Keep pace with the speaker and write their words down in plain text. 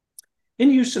In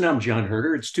Houston, I'm John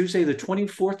Herder. It's Tuesday, the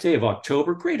 24th day of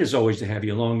October. Great as always to have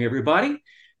you along, everybody.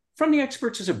 From the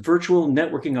Experts is a virtual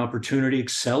networking opportunity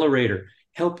accelerator,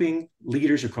 helping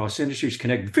leaders across industries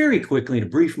connect very quickly in a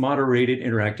brief, moderated,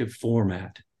 interactive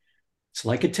format. It's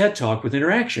like a TED Talk with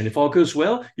interaction. If all goes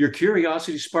well, your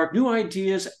curiosity spark new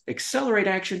ideas, accelerate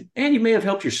action, and you may have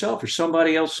helped yourself or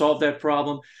somebody else solve that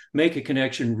problem, make a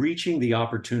connection, reaching the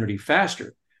opportunity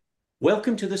faster.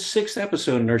 Welcome to the sixth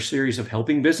episode in our series of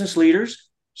helping business leaders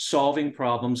solving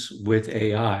problems with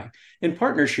AI in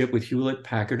partnership with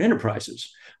Hewlett-Packard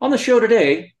Enterprises. On the show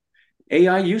today,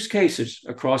 AI use cases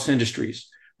across industries,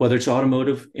 whether it's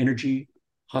automotive, energy,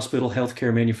 hospital,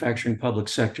 healthcare, manufacturing, public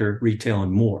sector, retail,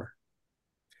 and more.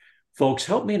 Folks,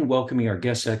 help me in welcoming our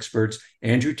guest experts,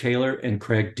 Andrew Taylor and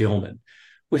Craig Dillman.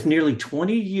 With nearly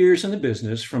 20 years in the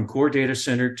business, from core data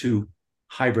center to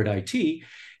hybrid IT,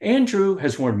 Andrew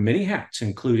has worn many hats,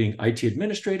 including IT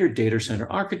administrator, data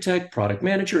center architect, product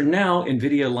manager, and now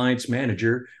NVIDIA Alliance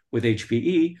Manager with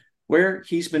HPE, where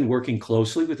he's been working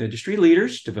closely with industry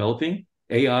leaders, developing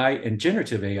AI and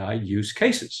generative AI use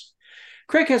cases.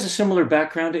 Craig has a similar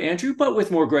background to Andrew, but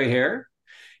with more gray hair.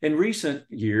 In recent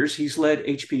years, he's led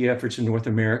HPE efforts in North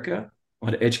America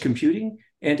on edge computing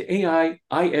and AI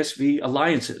ISV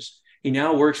alliances. He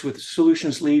now works with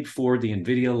solutions lead for the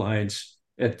NVIDIA Alliance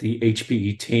at the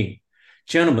HPE team.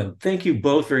 Gentlemen, thank you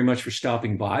both very much for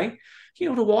stopping by,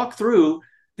 to walk through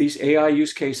these AI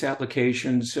use case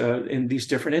applications in these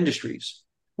different industries.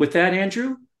 With that,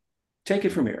 Andrew, take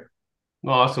it from here.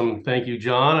 Awesome. Thank you,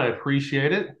 John. I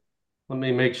appreciate it. Let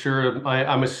me make sure.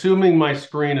 I'm assuming my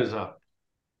screen is up.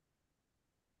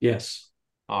 Yes.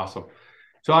 Awesome.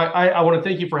 So I want to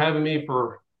thank you for having me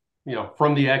for,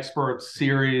 From the Experts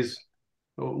series.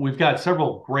 We've got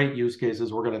several great use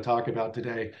cases we're going to talk about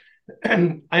today.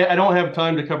 And I don't have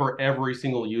time to cover every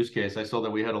single use case. I saw that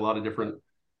we had a lot of different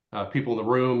people in the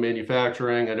room,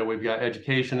 manufacturing. I know we've got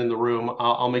education in the room.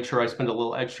 I'll make sure I spend a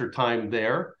little extra time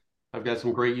there. I've got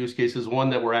some great use cases,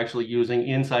 one that we're actually using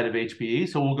inside of HPE.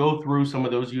 So we'll go through some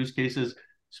of those use cases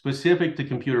specific to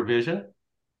computer vision.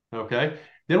 Okay.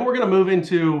 Then we're going to move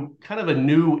into kind of a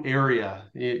new area.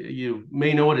 You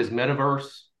may know it as metaverse.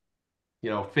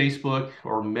 Facebook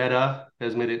or Meta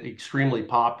has made it extremely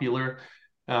popular.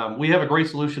 We have a great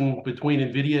solution between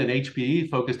NVIDIA and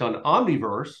HPE focused on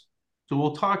Omniverse. So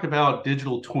we'll talk about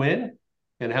digital twin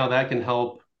and how that can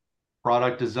help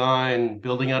product design,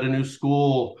 building out a new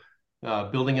school,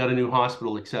 building out a new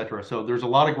hospital, et cetera. So there's a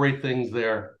lot of great things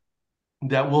there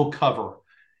that we'll cover.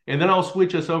 And then I'll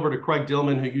switch us over to Craig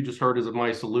Dillman, who you just heard is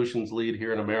my solutions lead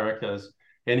here in Americas,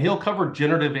 and he'll cover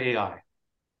generative AI.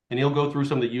 And he'll go through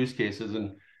some of the use cases.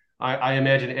 And I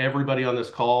imagine everybody on this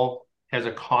call has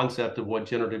a concept of what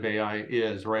generative AI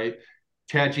is, right?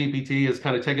 ChatGPT has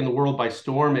kind of taken the world by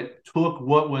storm. It took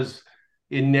what was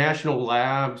in national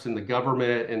labs and the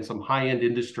government and some high-end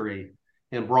industry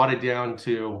and brought it down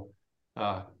to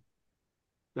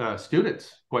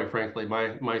students, quite frankly.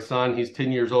 My son, he's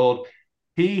 10 years old.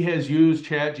 He has used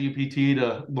ChatGPT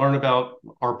to learn about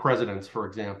our presidents, for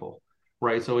example.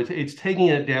 Right, so it's taking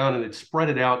it down and it's spread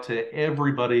it out to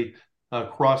everybody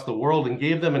across the world and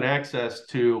gave them an access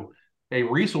to a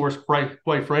resource,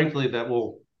 quite frankly, that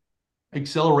will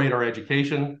accelerate our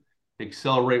education,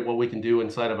 accelerate what we can do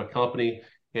inside of a company,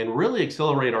 and really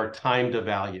accelerate our time to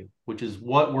value, which is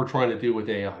what we're trying to do with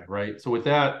AI, right? So with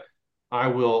that, I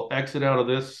will exit out of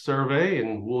this survey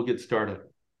and we'll get started.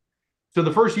 So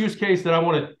the first use case that I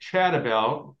want to chat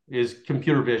about is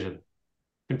computer vision.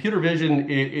 Computer vision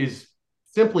is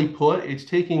simply put, it's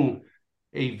taking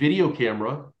a video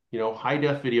camera,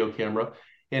 high-def video camera,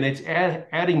 and it's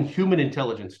adding human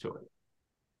intelligence to it.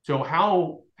 So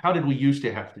how did we used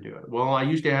to have to do it? Well, I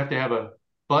used to have a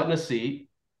butt in a seat,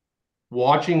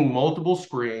 watching multiple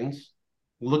screens,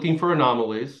 looking for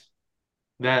anomalies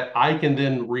that I can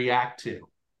then react to,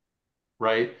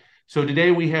 right? So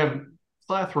today we have a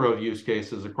plethora of use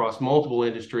cases across multiple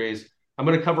industries. I'm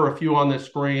going to cover a few on this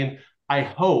screen. I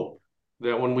hope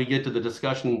that when we get to the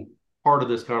discussion part of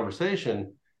this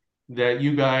conversation, that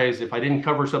you guys, if I didn't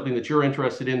cover something that you're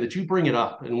interested in, that you bring it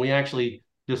up and we actually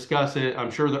discuss it.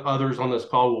 I'm sure that others on this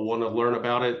call will want to learn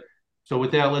about it. So with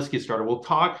that, let's get started. We'll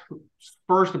talk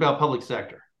first about public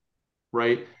sector,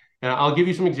 right? And I'll give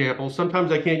you some examples.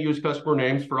 Sometimes I can't use customer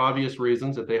names for obvious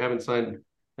reasons. If they haven't signed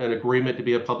an agreement to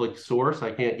be a public source,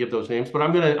 I can't give those names, but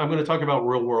I'm gonna talk about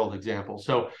real world examples.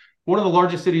 So one of the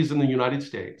largest cities in the United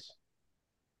States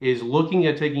is looking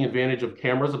at taking advantage of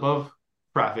cameras above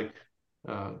traffic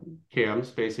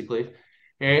cams, basically,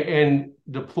 and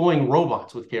deploying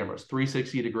robots with cameras,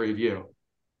 360-degree view.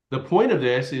 The point of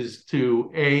this is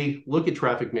to, A, look at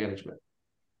traffic management.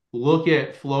 look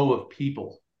at flow of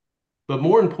people. But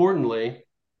more importantly,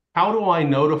 how do I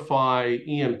notify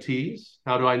EMTs?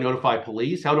 How do I notify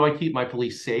police? How do I keep my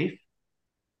police safe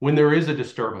when there is a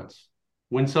disturbance,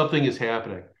 when something is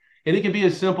happening? And it can be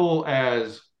as simple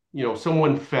as,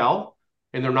 someone fell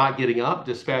and they're not getting up,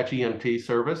 dispatch EMT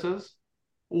services,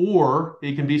 or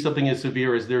it can be something as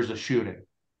severe as there's a shooting,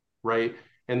 right?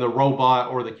 And the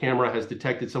robot or the camera has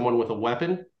detected someone with a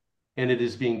weapon and it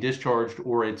is being discharged,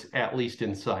 or it's at least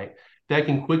in sight. That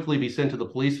can quickly be sent to the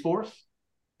police force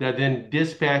that then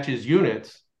dispatches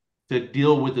units to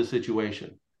deal with the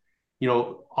situation.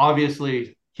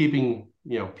 Obviously keeping,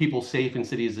 people safe in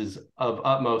cities is of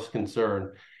utmost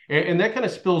concern. And that kind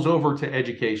of spills over to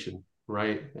education,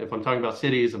 right? If I'm talking about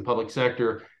cities and public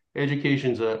sector,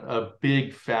 education's a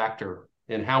big factor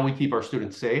in how we keep our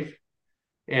students safe.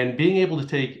 And being able to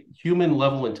take human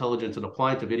level intelligence and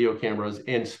apply it to video cameras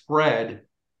and spread,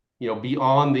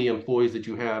 beyond the employees that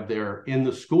you have there in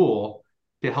the school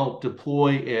to help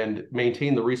deploy and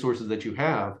maintain the resources that you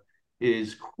have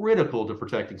is critical to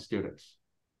protecting students.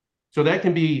 So that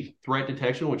can be threat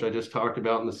detection, which I just talked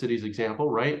about in the city's example,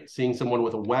 right? Seeing someone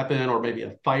with a weapon, or maybe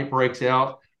a fight breaks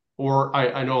out. Or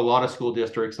I know a lot of school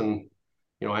districts, and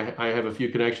I have a few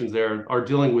connections there, are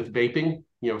dealing with vaping.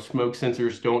 Smoke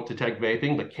sensors don't detect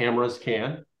vaping, but cameras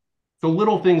can. So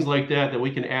little things like that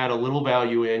we can add a little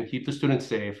value in, keep the students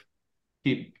safe,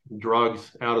 keep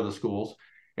drugs out of the schools.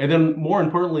 And then more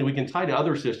importantly, we can tie to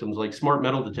other systems like smart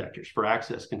metal detectors for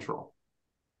access control.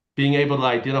 Being able to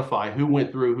identify who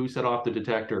went through, who set off the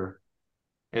detector,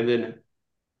 and then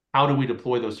how do we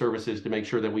deploy those services to make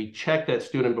sure that we check that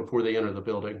student before they enter the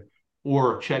building,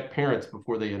 or check parents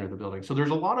before they enter the building. So there's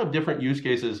a lot of different use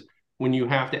cases when you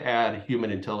have to add human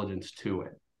intelligence to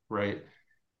it, right?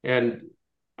 And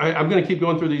I'm going to keep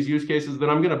going through these use cases. Then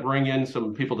I'm going to bring in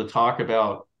some people to talk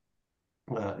about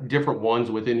different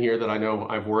ones within here that I know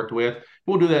I've worked with.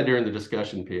 We'll do that during the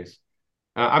discussion piece.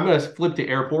 I'm going to flip to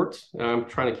airports. I'm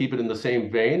trying to keep it in the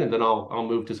same vein, and then I'll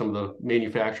move to some of the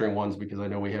manufacturing ones, because I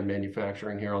know we have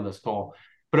manufacturing here on this call.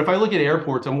 But if I look at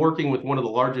airports, I'm working with one of the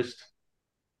largest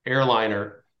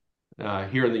airliner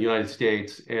here in the United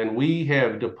States, and we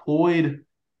have deployed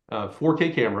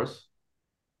 4K cameras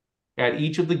at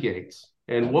each of the gates.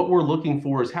 And what we're looking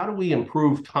for is, how do we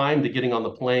improve time to getting on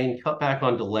the plane, cut back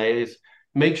on delays,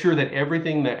 make sure that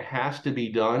everything that has to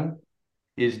be done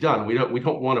is done. We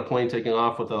don't want a plane taking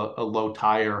off with a low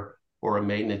tire or a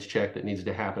maintenance check that needs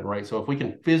to happen, right? So if we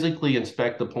can physically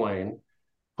inspect the plane,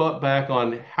 cut back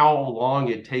on how long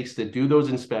it takes to do those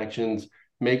inspections,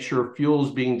 make sure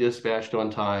fuel's being dispatched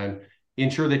on time,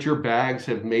 ensure that your bags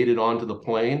have made it onto the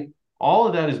plane. All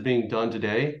of that is being done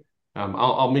today.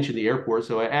 I'll mention the airport.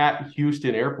 So at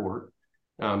Houston Airport,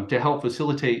 to help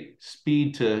facilitate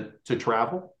speed to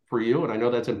travel for you. And I know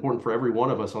that's important for every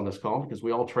one of us on this call, because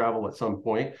we all travel at some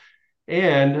point.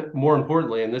 And more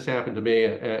importantly, and this happened to me,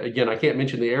 again, I can't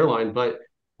mention the airline, but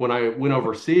when I went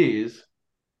overseas,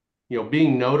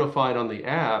 being notified on the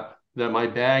app that my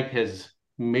bag has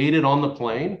made it on the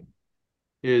plane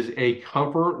is a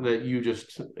comfort that you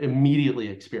just immediately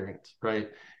experience,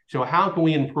 right? So how can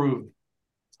we improve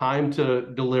time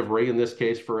to delivery, in this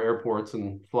case for airports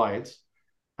and flights?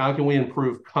 How can we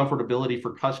improve comfortability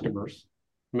for customers,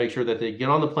 make sure that they get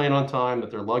on the plane on time, that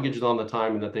their luggage is on the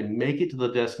time, and that they make it to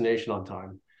the destination on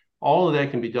time? All of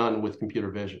that can be done with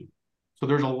computer vision. So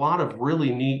there's a lot of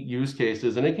really neat use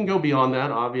cases, and it can go beyond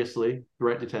that, obviously,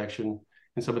 threat detection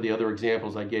and some of the other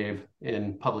examples I gave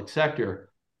in public sector.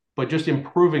 But just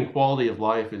improving quality of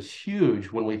life is huge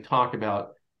when we talk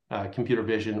about computer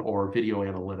vision or video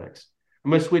analytics. I'm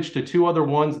going to switch to two other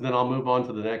ones, and then I'll move on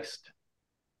to the next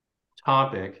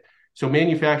topic. So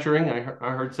manufacturing, I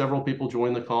heard several people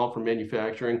join the call from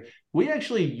manufacturing. We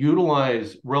actually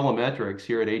utilize ReloMetrics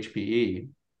here at HPE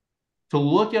to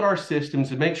look at our systems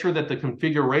and make sure that the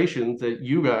configurations that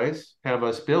you guys have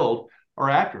us build are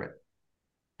accurate.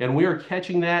 And we are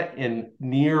catching that in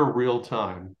near real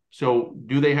time. So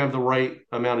do they have the right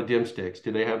amount of DIMM sticks?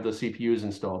 Do they have the CPUs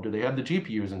installed? Do they have the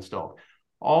GPUs installed?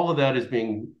 All of that is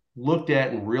being looked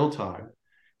at in real time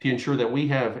to ensure that we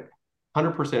have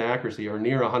 100% accuracy or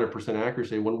near 100%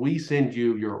 accuracy when we send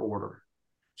you your order.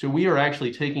 So we are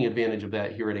actually taking advantage of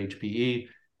that here at HPE.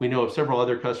 We know of several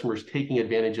other customers taking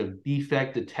advantage of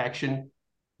defect detection,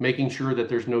 making sure that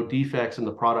there's no defects in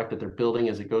the product that they're building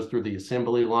as it goes through the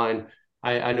assembly line.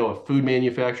 I know a food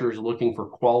manufacturer is looking for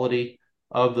quality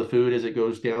of the food as it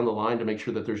goes down the line to make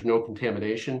sure that there's no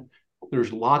contamination.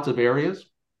 There's lots of areas.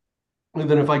 And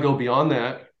then if I go beyond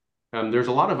that, there's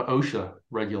a lot of OSHA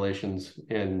regulations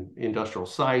in industrial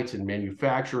sites and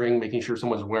manufacturing, making sure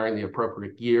someone's wearing the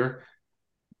appropriate gear.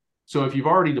 So if you've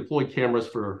already deployed cameras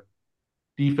for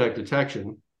defect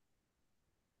detection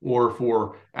or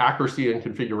for accuracy and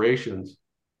configurations,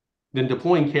 then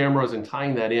deploying cameras and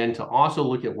tying that in to also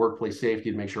look at workplace safety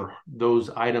to make sure those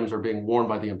items are being worn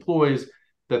by the employees,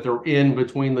 that they're in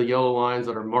between the yellow lines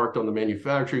that are marked on the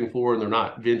manufacturing floor and they're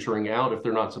not venturing out if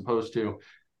they're not supposed to.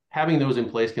 Having those in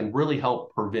place can really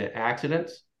help prevent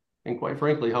accidents and, quite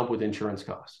frankly, help with insurance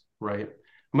costs, right?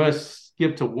 I'm going to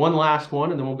skip to one last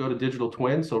one and then we'll go to digital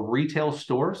twins. So retail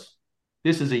stores.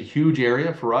 This is a huge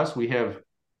area for us. We have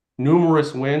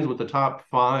numerous wins with the top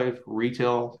 5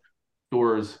 retail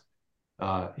stores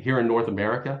here in North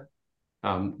America,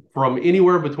 from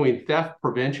anywhere between theft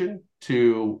prevention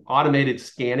to automated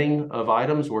scanning of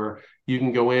items, where you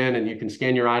can go in and you can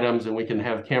scan your items and we can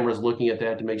have cameras looking at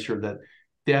that to make sure that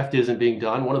theft isn't being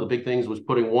done. One of the big things was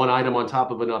putting one item on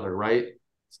top of another, right?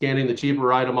 Scanning the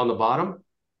cheaper item on the bottom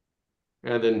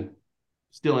and then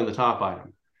stealing the top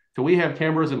item. So we have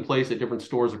cameras in place at different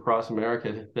stores across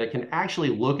America that can actually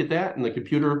look at that, and the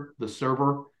computer, the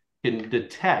server, can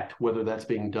detect whether that's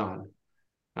being done.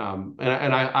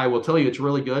 And I will tell you, it's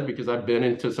really good because I've been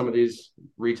into some of these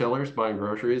retailers buying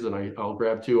groceries, and I'll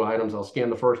grab 2 items. I'll scan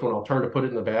the first one. I'll turn to put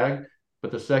it in the bag.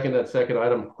 But the second that second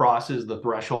item crosses the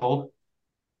threshold,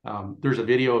 there's a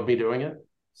video of me doing it.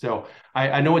 So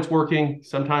I know it's working.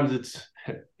 Sometimes it's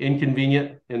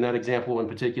inconvenient in that example in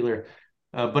particular,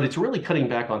 but it's really cutting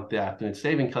back on theft, and it's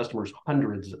saving customers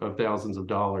hundreds of thousands of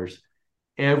dollars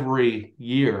every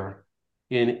year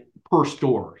per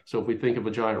store. So if we think of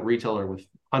a giant retailer with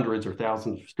hundreds or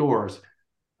thousands of stores,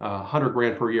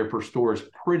 $100,000 per year per store is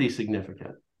pretty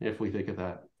significant if we think of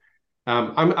that.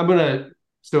 I'm going to,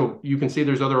 so you can see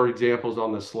there's other examples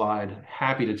on the slide.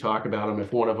 Happy to talk about them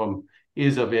if one of them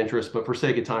is of interest, but for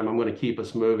sake of time, I'm going to keep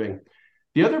us moving.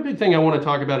 The other big thing I want to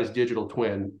talk about is digital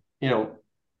twin.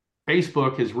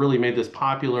 Facebook has really made this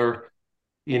popular.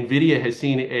 NVIDIA has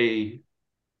seen a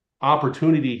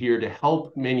opportunity here to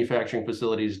help manufacturing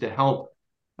facilities, to help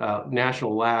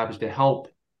national labs, to help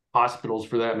hospitals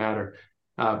for that matter,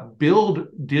 build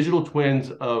digital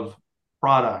twins of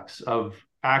products, of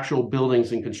actual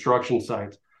buildings and construction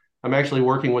sites. I'm actually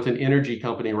working with an energy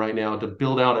company right now to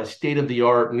build out a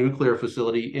state-of-the-art nuclear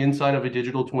facility inside of a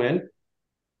digital twin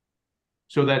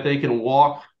so that they can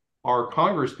walk our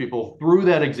Congress people through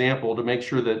that example to make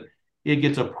sure that it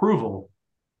gets approval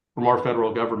from our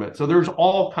federal government. So there's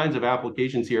all kinds of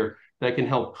applications here that can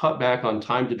help cut back on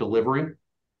time to delivery.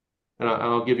 And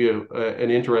I'll give you an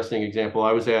interesting example.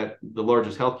 I was at the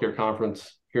largest healthcare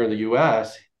conference here in the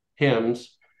US, HIMSS,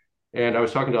 and I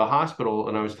was talking to a hospital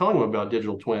and I was telling them about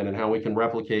digital twin and how we can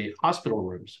replicate hospital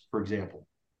rooms, for example,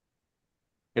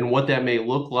 and what that may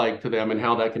look like to them and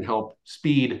how that can help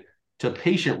speed to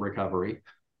patient recovery,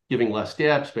 giving less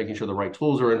steps, making sure the right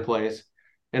tools are in place.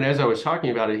 And as I was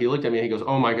talking about it, he looked at me and he goes,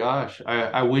 "Oh my gosh,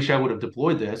 I wish I would have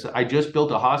deployed this. I just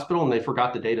built a hospital and they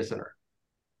forgot the data center.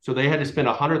 So they had to spend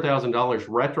 $100,000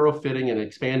 retrofitting and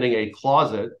expanding a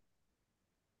closet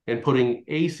and putting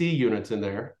AC units in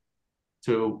there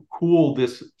to cool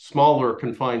this smaller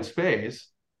confined space.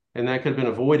 And that could have been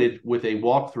avoided with a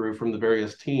walkthrough from the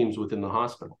various teams within the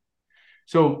hospital."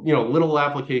 So, little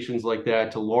applications like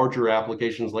that to larger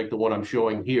applications like the one I'm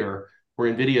showing here,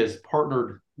 where NVIDIA has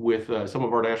partnered with some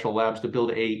of our national labs to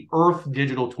build a Earth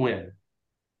digital twin.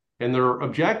 And their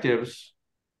objectives,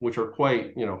 which are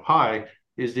quite, high,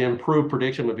 is to improve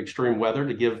prediction of extreme weather,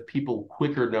 to give people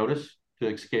quicker notice to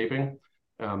escaping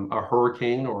a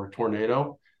hurricane or a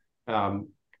tornado,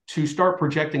 to start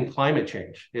projecting climate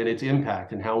change and its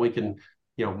impact and how we can,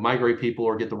 migrate people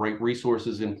or get the right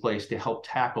resources in place to help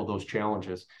tackle those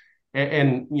challenges.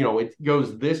 And it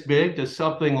goes this big to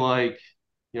something like,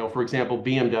 for example,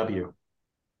 BMW,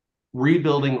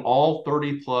 rebuilding all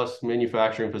 30 plus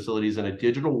manufacturing facilities in a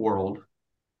digital world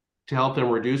to help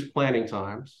them reduce planning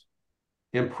times,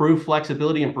 improve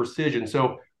flexibility and precision.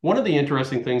 So one of the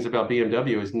interesting things about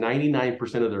BMW is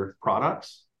 99% of their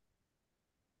products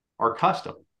are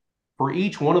custom. For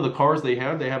each one of the cars they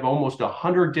have almost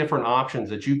 100 different options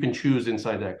that you can choose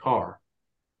inside that car.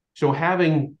 So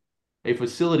having a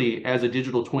facility as a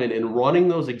digital twin and running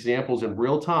those examples in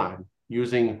real time,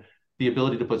 using the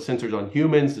ability to put sensors on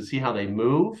humans to see how they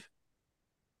move,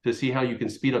 to see how you can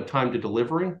speed up time to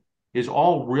delivery, is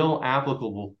all real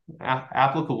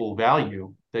applicable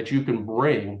value that you can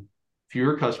bring to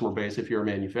your customer base if you're a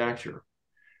manufacturer.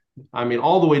 I mean,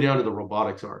 all the way down to the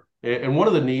robotics art. And one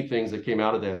of the neat things that came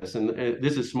out of this, and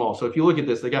this is small. So if you look at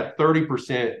this, they got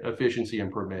 30% efficiency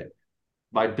improvement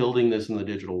by building this in the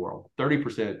digital world.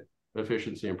 30%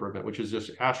 efficiency improvement, which is just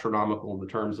astronomical in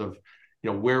the terms of,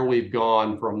 where we've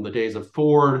gone from the days of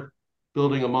Ford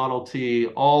building a Model T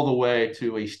all the way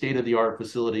to a state-of-the-art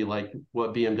facility like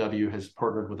what BMW has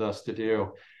partnered with us to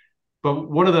do. But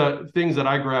one of the things that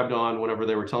I grabbed on whenever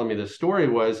they were telling me this story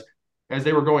was, as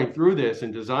they were going through this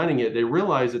and designing it, they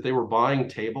realized that they were buying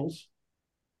tables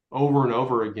over and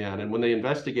over again. And when they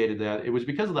investigated that, it was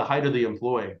because of the height of the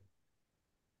employee.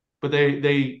 But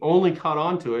they only caught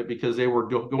on to it because they were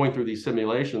going through these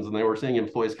simulations and they were seeing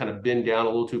employees kind of bend down a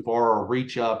little too far or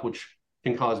reach up, which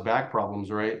can cause back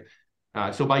problems, right?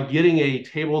 So by getting a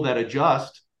table that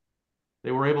adjusts,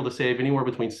 they were able to save anywhere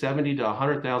between $70,000 to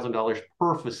 $100,000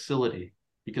 per facility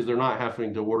because they're not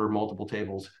having to order multiple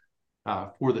tables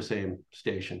for the same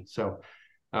station. So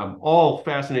all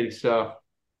fascinating stuff.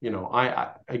 You know,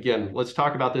 again, let's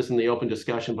talk about this in the open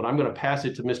discussion, but I'm going to pass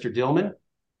it to Mr. Dillman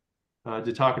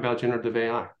to talk about generative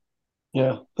AI.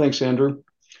 Yeah, thanks, Andrew.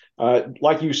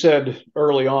 Like you said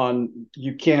early on,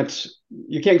 you can't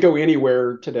go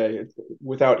anywhere today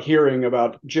without hearing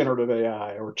about generative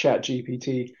AI or Chat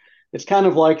GPT. It's kind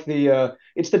of like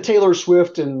it's the Taylor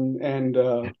Swift and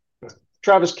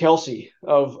Travis Kelce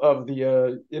of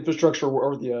the infrastructure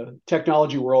or the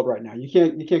technology world right now. You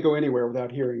can't go anywhere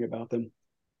without hearing about them.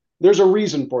 There's a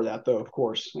reason for that, though, of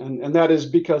course, and that is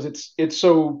because it's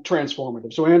so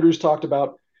transformative. So Andrew's talked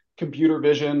about computer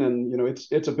vision and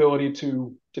its ability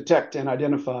to detect and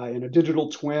identify, and a digital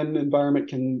twin environment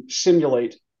can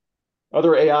simulate.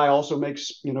 Other AI also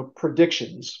makes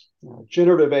predictions.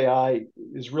 Generative AI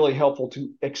is really helpful to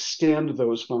extend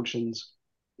those functions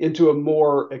into a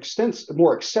more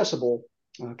accessible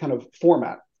kind of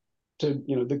format. To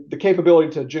the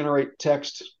capability to generate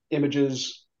text,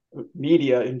 images,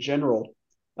 media in general,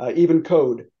 even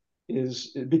code,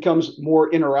 it becomes more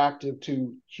interactive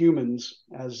to humans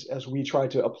as we try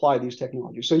to apply these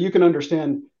technologies. So you can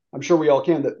understand, I'm sure we all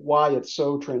can, that why it's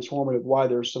so transformative, why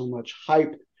there's so much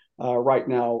hype right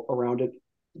now around it.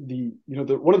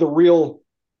 One of the real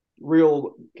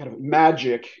kind of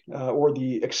magic or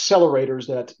the accelerators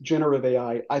that generative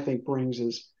AI, I think, brings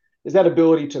is that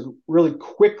ability to really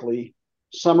quickly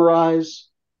summarize,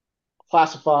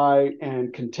 classify,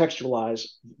 and contextualize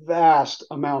vast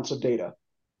amounts of data,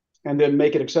 and then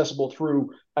make it accessible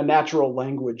through a natural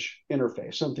language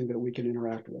interface, something that we can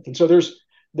interact with. And so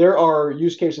there are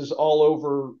use cases all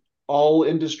over all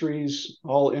industries,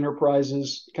 all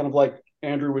enterprises, kind of like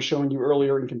Andrew was showing you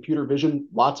earlier in computer vision,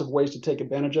 lots of ways to take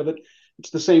advantage of it. It's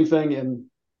the same thing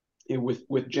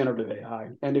with generative AI.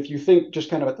 And if you think just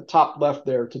kind of at the top left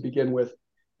there to begin with,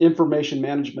 information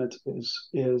management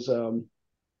is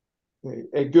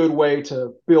a good way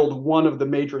to build one of the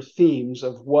major themes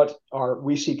of what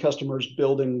we see customers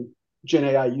building Gen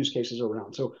AI use cases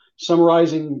around. So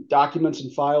summarizing documents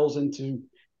and files into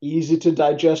easy to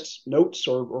digest notes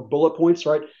or bullet points,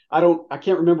 right? I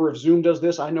can't remember if Zoom does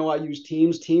this. I know I use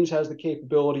Teams. Teams has the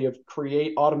capability of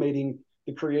automating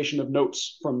the creation of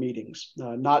notes from meetings,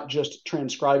 not just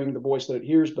transcribing the voice that it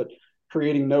hears, but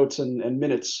creating notes and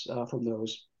minutes from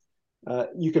those.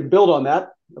 You can build on that,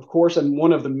 of course, and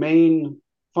one of the main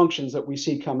functions that we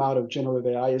see come out of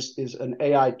generative AI is an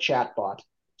AI chatbot.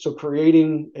 So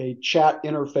creating a chat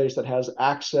interface that has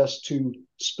access to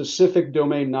specific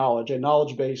domain knowledge, a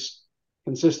knowledge base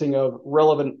consisting of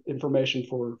relevant information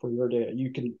for your data.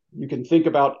 You can think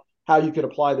about how you could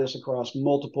apply this across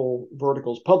multiple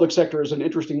verticals. Public sector is an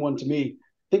interesting one to me.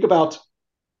 Think about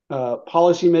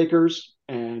policymakers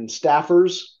and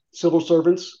staffers, civil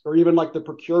servants, or even like the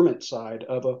procurement side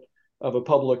of a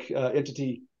public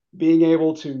entity, being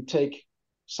able to take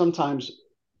sometimes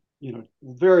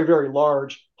very, very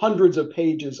large, hundreds of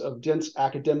pages of dense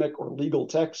academic or legal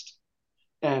text,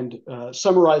 and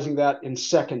summarizing that in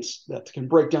seconds that can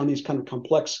break down these kind of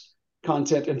complex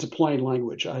content into plain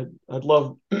language. I'd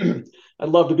love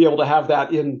to be able to have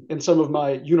that in some of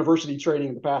my university training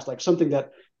in the past, like something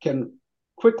that can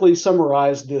quickly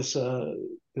summarize this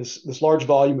large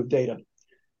volume of data.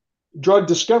 Drug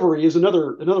discovery is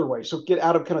another way. So get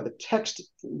out of kind of the text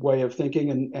way of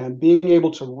thinking and being able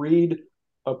to read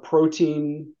a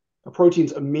protein's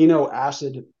amino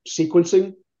acid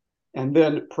sequencing, and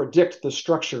then predict the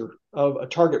structure of a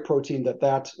target protein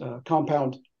that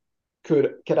compound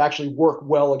could actually work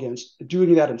well against,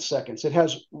 doing that in seconds. It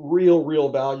has real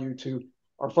value to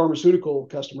our pharmaceutical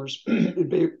customers in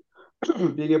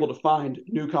being able to find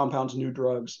new compounds, new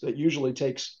drugs that usually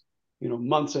takes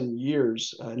months and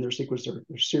years in their sequence.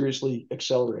 They're seriously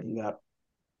accelerating that.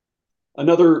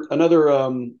 Another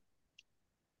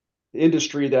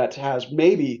industry that has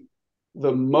maybe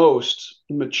the most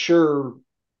mature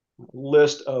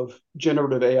list of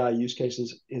generative AI use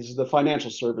cases is the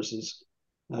financial services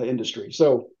industry.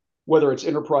 So whether it's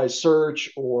enterprise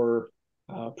search or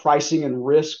pricing and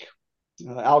risk,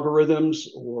 algorithms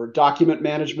or document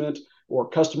management or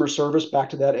customer service, back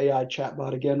to that AI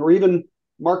chatbot again, or even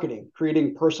marketing,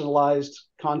 creating personalized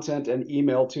content and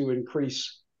email to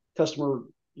increase customer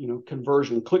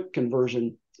conversion, click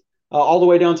conversion, all the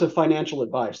way down to financial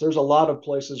advice. There's a lot of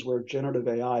places where generative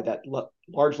AI, that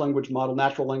large language model,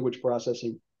 natural language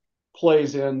processing,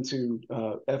 plays into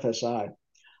FSI.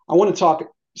 I want to talk,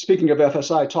 speaking of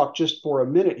FSI, talk just for a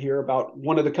minute here about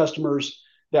one of the customers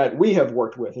that we have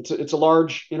worked with. It's a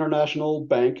large international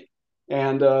bank,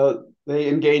 and they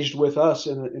engaged with us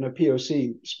in a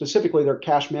POC. Specifically, their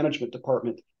cash management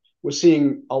department was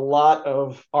seeing a lot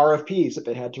of RFPs that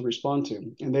they had to respond to,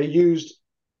 and they used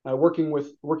working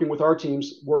with our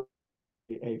teams,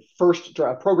 a first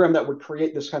draft program that would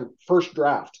create this kind of first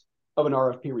draft of an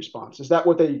RFP response. Is that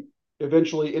what they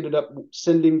eventually ended up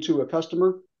sending to a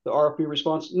customer, the RFP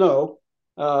response? No,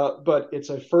 but it's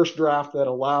a first draft that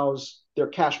allows their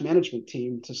cash management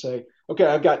team to say, okay,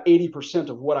 I've got 80%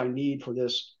 of what I need for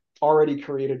this already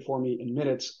created for me in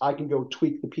minutes. I can go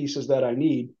tweak the pieces that I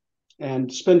need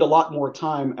and spend a lot more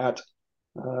time at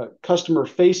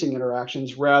customer-facing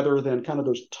interactions rather than kind of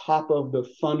those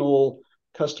top-of-the-funnel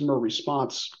customer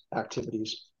response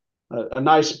activities. A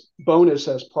nice bonus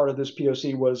as part of this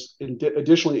POC was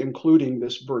additionally including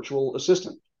this virtual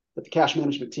assistant that the cash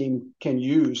management team can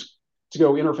use to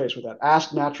go interface with that,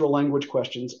 ask natural language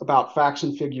questions about facts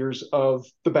and figures of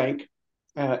the bank,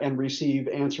 and receive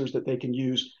answers that they can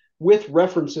use with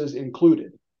references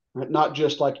included, right? Not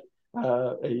just like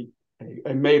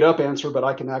a made up answer, but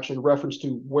I can actually reference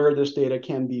to where this data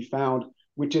can be found,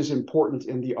 which is important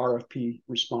in the RFP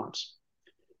response.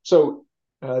 So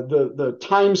the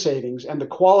time savings and the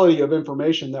quality of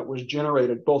information that was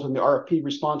generated both in the RFP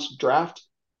response draft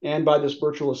and by this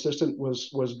virtual assistant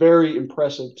was very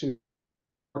impressive to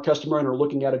our customer, and are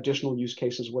looking at additional use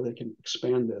cases where they can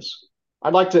expand this.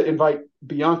 I'd like to invite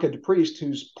Bianca DePriest,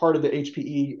 who's part of the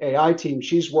HPE AI team.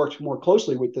 She's worked more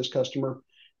closely with this customer.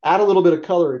 Add a little bit of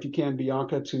color, if you can,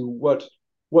 Bianca, to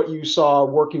what you saw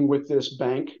working with this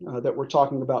bank that we're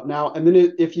talking about now. And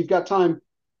then if you've got time,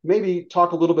 maybe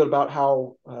talk a little bit about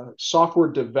how software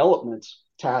development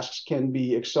tasks can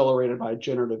be accelerated by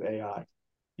generative AI.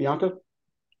 Bianca?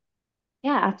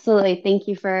 Yeah, absolutely. Thank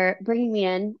you for bringing me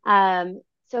in.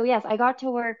 So yes, I got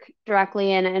to work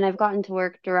directly, and I've gotten to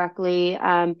work directly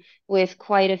with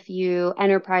quite a few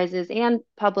enterprises and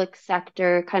public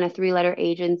sector kind of three-letter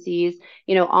agencies,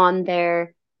 on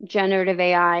their generative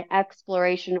AI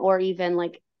exploration, or even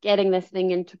like getting this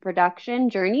thing into production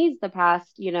journeys the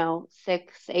past,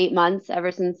 6, 8 months,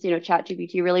 ever since,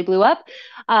 ChatGPT really blew up.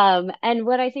 And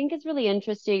what I think is really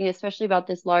interesting, especially about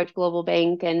this large global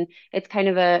bank, and it's kind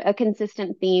of a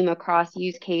consistent theme across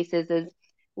use cases, is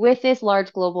with this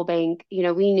large global bank,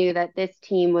 we knew that this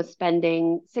team was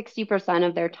spending 60%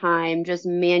 of their time just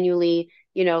manually,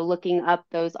 looking up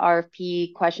those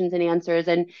RFP questions and answers.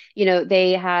 And,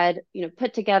 they had,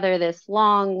 put together this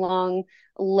long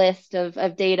list of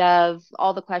data of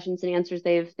all the questions and answers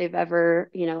they've ever,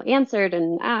 answered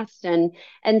and asked.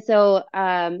 And so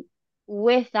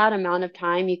with that amount of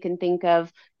time, you can think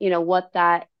of, what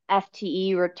that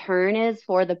FTE return is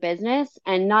for the business,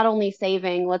 and not only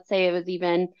saving, let's say it was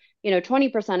even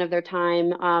 20% of their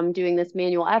time doing this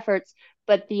manual efforts,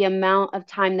 but the amount of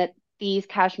time that these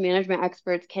cash management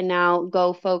experts can now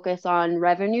go focus on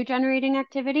revenue generating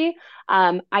activity.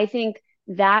 I think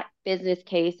that business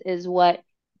case is what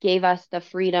gave us the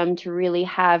freedom to really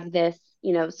have this,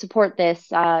 support this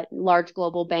large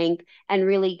global bank and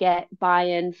really get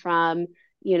buy-in from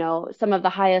some of the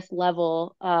highest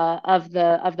level of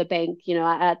the bank,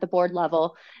 at the board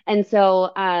level. And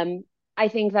so I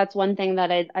think that's one thing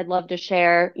that I'd love to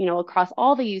share, across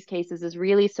all the use cases, is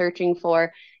really searching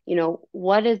for,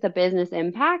 what is the business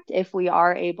impact if we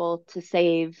are able to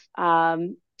save,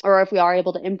 or if we are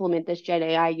able to implement this Gen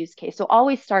AI use case. So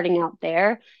always starting out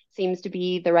there seems to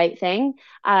be the right thing.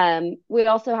 We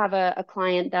also have a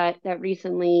client that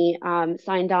recently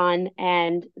signed on,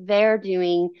 and they're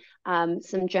doing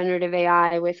some generative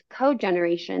AI with code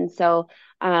generation. So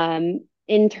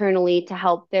internally to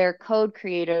help their code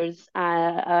creators,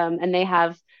 and they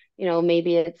have,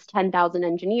 maybe it's 10,000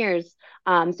 engineers.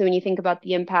 So when you think about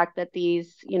the impact that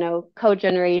these, code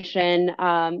generation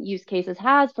use cases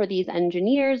has for these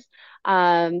engineers,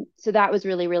 so that was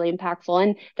really, really impactful.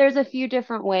 And there's a few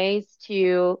different ways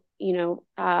to,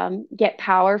 get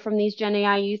power from these Gen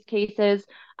AI use cases.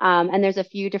 And there's a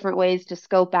few different ways to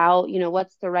scope out,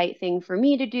 what's the right thing for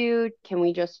me to do? Can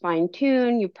we just fine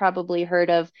tune? You've probably heard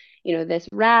of, this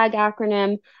RAG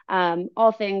acronym,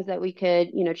 all things that we could,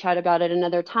 chat about at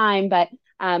another time. But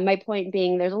My point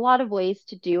being, there's a lot of ways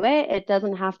to do it. It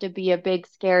doesn't have to be a big,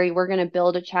 scary, we're going to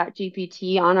build a chat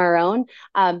GPT on our own.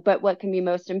 But what can be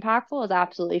most impactful is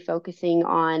absolutely focusing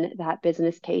on that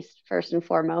business case first and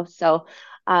foremost. So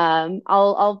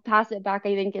I'll pass it back.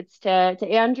 I think it's to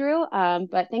Andrew.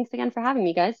 But thanks again for having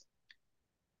me, guys.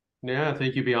 Yeah,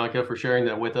 thank you, Bianca, for sharing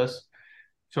that with us.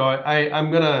 So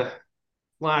I'm going to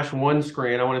flash one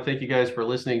screen. I want to thank you guys for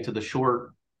listening to the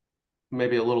short,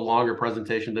 maybe a little longer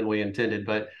presentation than we intended,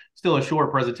 but still a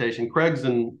short presentation. Craig's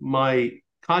and my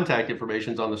contact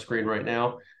information is on the screen right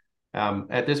now.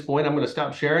 At this point, I'm going to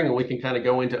stop sharing and we can kind of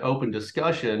go into open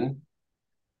discussion.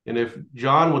 And if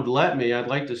John would let me, I'd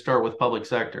like to start with public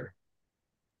sector.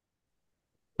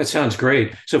 That sounds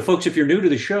great. So, folks, if you're new to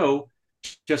the show,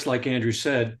 just like Andrew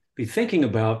said, be thinking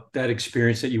about that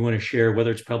experience that you want to share, whether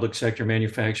it's public sector,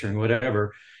 manufacturing,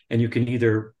 whatever. And you can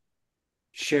either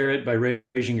share it by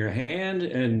raising your hand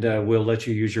and we'll let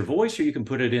you use your voice, or you can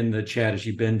put it in the chat as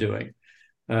you've been doing.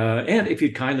 And if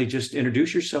you'd kindly just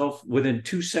introduce yourself within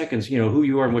 2 seconds, who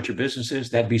you are and what your business is,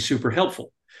 that'd be super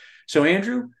helpful. So,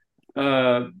 Andrew,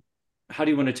 how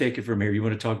do you want to take it from here? You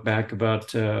want to talk back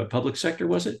about public sector,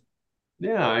 was it?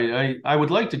 Yeah, I would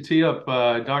like to tee up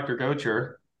Dr.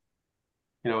 Gocher.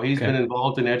 He's been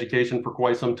involved in education for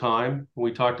quite some time.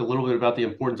 We talked a little bit about the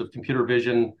importance of computer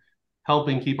vision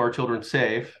helping keep our children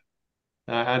safe.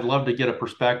 I'd love to get a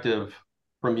perspective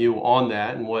from you on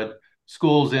that and what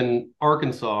schools in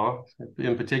Arkansas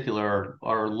in particular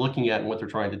are looking at and what they're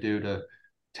trying to do to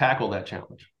tackle that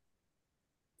challenge.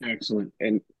 Excellent.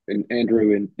 And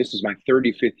Andrew, and this is my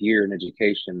 35th year in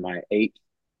education, my 8th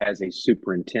as a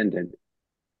superintendent,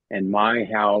 and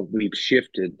how we've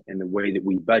shifted in the way that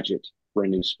we budget for a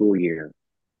new school year.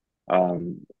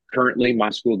 Currently, my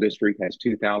school district has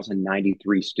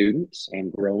 2,093 students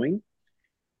and growing.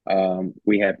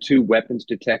 We have 2 weapons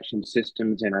detection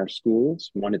systems in our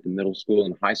schools, one at the middle school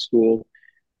and high school.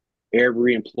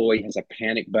 Every employee has a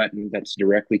panic button that's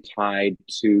directly tied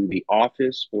to the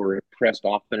office, or if pressed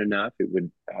often enough, it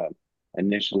would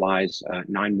initialize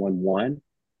 911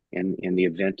 in the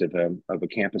event of a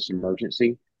campus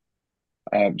emergency.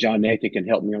 John Nathan can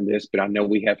help me on this, but I know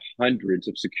we have hundreds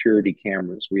of security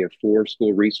cameras. We have 4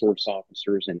 school resource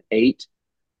officers and 8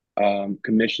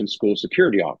 commissioned school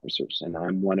security officers, and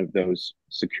I'm one of those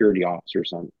security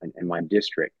officers in my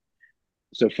district.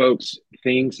 So, folks,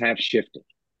 things have shifted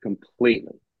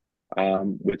completely.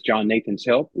 With John Nathan's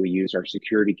help, we use our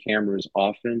security cameras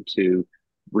often to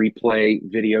replay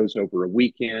videos over a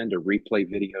weekend or replay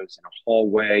videos in a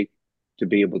hallway to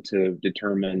be able to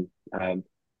determine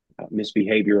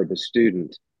misbehavior of a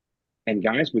student. And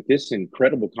guys, with this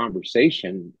incredible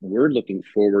conversation, we're looking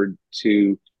forward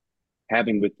to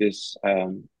having with this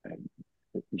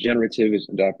generative,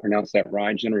 did I pronounce that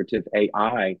right? Generative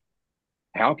AI.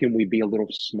 How can we be a little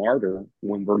smarter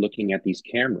when we're looking at these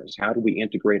cameras? How do we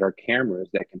integrate our cameras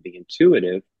that can be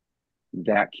intuitive,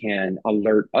 that can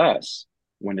alert us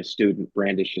when a student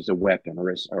brandishes a weapon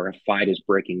or a fight is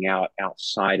breaking out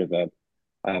outside of a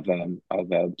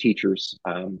teacher's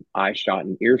eye shot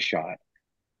and earshot?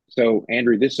 So,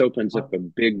 Andrew, this opens up a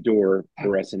big door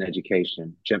for us in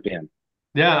education. Jump in.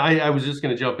 Yeah, I was just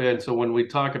going to jump in. So when we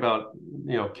talk about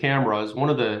cameras, one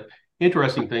of the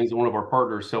interesting things, one of our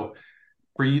partners. So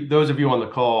for you, those of you on the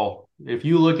call, if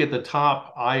you look at the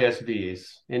top ISVs,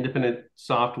 independent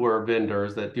software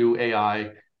vendors that do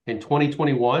AI in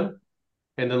 2021,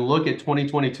 and then look at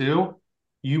 2022,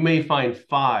 you may find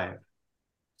 5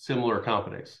 similar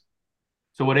companies.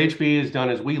 So what HPE has done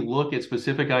is we look at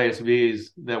specific ISVs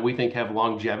that we think have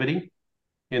longevity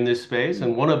in this space.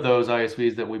 And one of those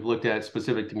ISVs that we've looked at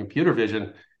specific to computer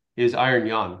vision is Iron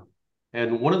Young.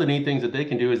 And one of the neat things that they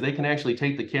can do is they can actually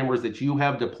take the cameras that you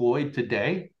have deployed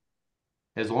today,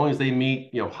 as long as they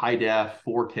meet, high def,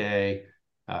 4K,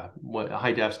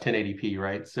 high def's 1080p,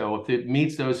 right? So if it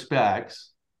meets those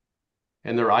specs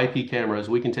and they're IP cameras,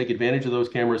 we can take advantage of those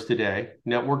cameras today,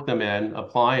 network them in,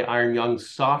 apply Iron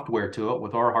Young's software to it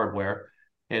with our hardware,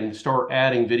 and start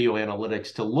adding video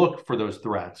analytics to look for those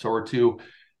threats, or to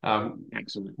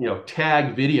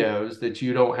tag videos that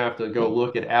you don't have to go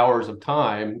look at hours of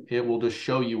time. It will just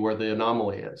show you where the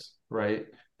anomaly is, right,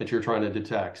 that you're trying to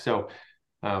detect. So,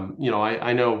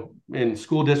 I know in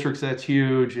school districts, that's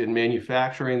huge. In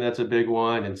manufacturing, that's a big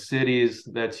one. In cities,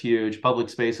 that's huge. Public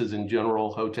spaces in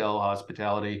general, hotel,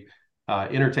 hospitality,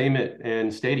 entertainment,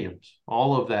 and stadiums.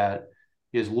 All of that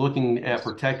is looking at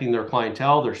protecting their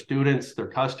clientele, their students, their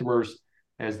customers,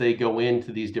 as they go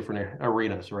into these different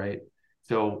arenas, right?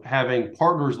 So having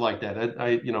partners like that,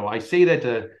 I say that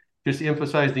to just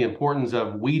emphasize the importance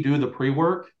of, we do the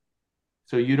pre-work,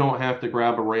 so you don't have to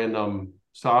grab a random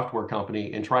software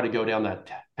company and try to go down that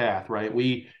path, right?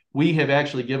 We have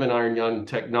actually given Iron Young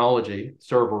technology,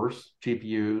 servers,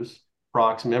 GPUs,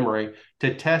 procs, memory,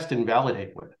 to test and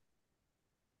validate with.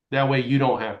 That way you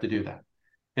don't have to do that.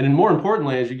 And then more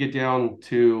importantly, as you get down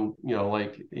to,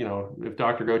 if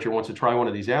Dr. Gocher wants to try one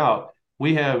of these out,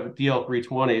 we have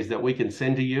DL320s that we can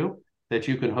send to you that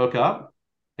you can hook up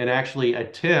and actually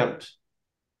attempt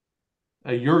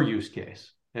your use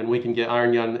case. And we can get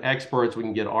Iron Young experts, we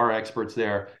can get our experts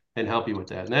there and help you with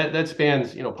that. And that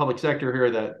spans, public sector here,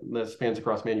 that spans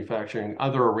across manufacturing,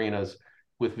 other arenas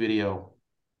with video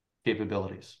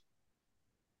capabilities.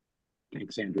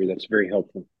 Thanks, Andrew. That's very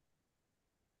helpful.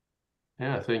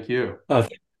 Yeah, thank you.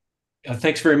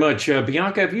 Thanks very much.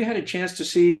 Bianca, have you had a chance to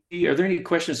see, are there any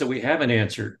questions that we haven't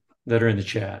answered that are in the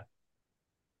chat?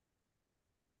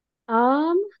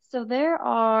 So there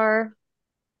are,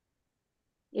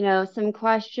 some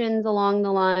questions along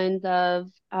the lines of,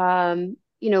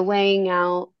 weighing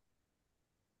out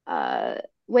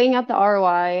the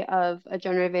ROI of a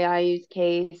generative AI use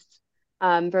case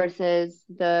versus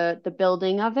the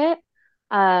building of it.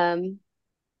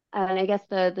 And I guess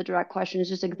the direct question is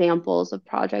just examples of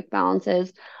project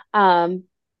balances.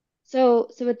 So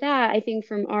with that, I think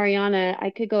from Ariana, I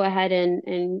could go ahead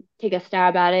and take a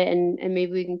stab at it, and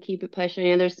maybe we can keep it pushing. I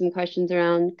know there's some questions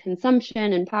around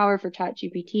consumption and power for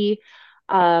ChatGPT.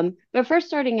 But first,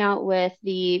 starting out with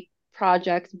the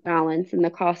project's balance and the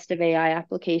cost of AI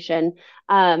application.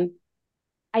 I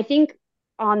think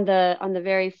on the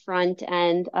very front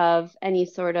end of any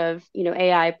sort of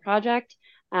AI project,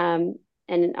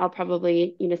 and I'll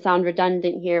probably sound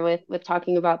redundant here with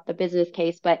talking about the business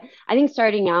case, but I think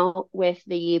starting out with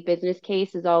the business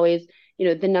case is always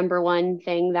the number one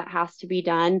thing that has to be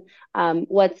done.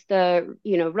 What's the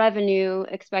revenue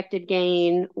expected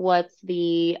gain? What's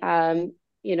the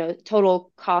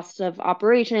total cost of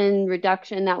operation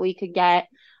reduction that we could get?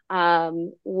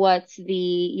 What's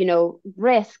the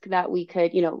risk that we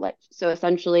could so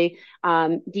essentially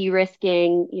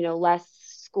de-risking less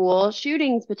school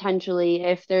shootings potentially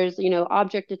if there's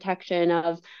object detection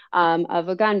of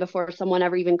a gun before someone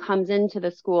ever even comes into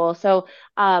the school. So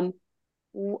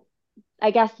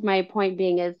I guess my point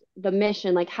being is the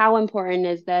mission, like how important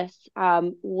is this?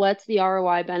 What's the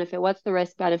ROI benefit? What's the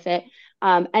risk benefit?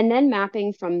 And then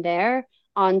mapping from there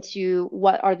onto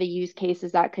what are the use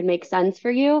cases that could make sense for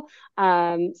you,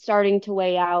 starting to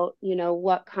weigh out,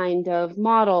 what kind of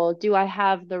model, do I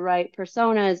have the right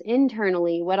personas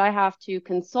internally, what I have to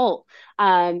consult,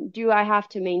 do I have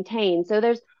to maintain? So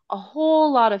there's a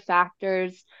whole lot of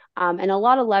factors and a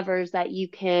lot of levers that you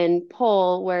can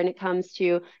pull when it comes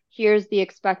to here's the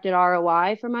expected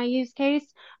ROI for my use case.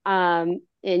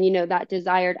 And that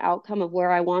desired outcome of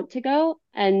where I want to go,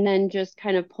 and then just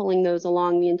kind of pulling those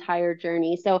along the entire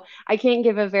journey. So I can't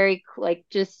give a very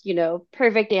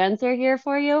perfect answer here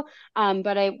for you,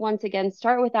 but I once again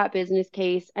start with that business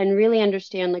case and really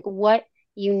understand what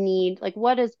you need,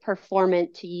 what is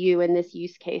performant to you in this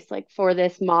use case, for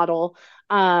this model,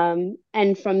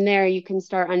 and from there you can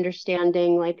start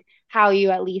understanding how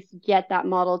you at least get that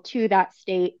model to that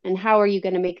state, and how are you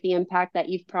going to make the impact that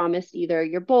you've promised either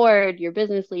your board, your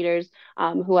business leaders,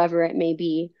 whoever it may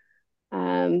be.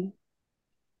 And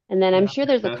then I'm sure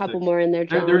there's a couple more in there,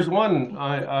 John. There's one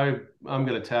I'm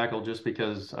going to tackle just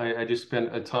because I just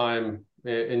spent a time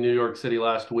in New York City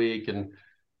last week and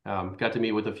got to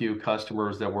meet with a few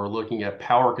customers that were looking at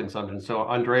power consumption. So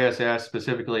Andreas asked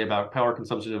specifically about power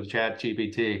consumption of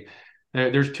ChatGPT.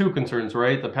 There's two concerns,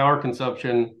 right? The power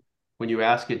consumption when you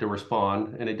ask it to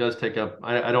respond, and it does take up,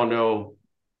 I don't know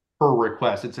per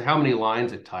request, it's how many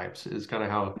lines it types is kind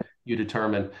of how you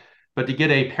determine. But to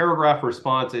get a paragraph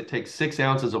response, it takes 6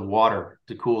 ounces of water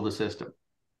to cool the system.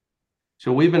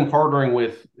 So we've been partnering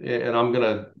with, and I'm going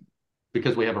to,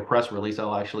 because we have a press release,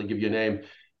 I'll actually give you a name.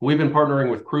 We've been partnering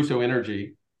with Crusoe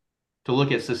Energy to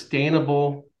look at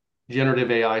sustainable generative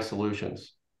AI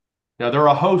solutions. Now they're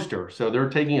a hoster, so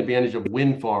they're taking advantage of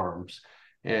wind farms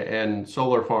and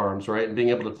solar farms, right? And being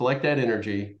able to collect that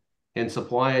energy and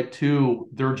supply it to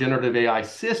their generative AI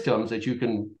systems that you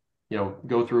can,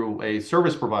 go through a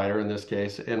service provider in this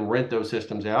case and rent those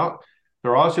systems out.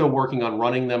 They're also working on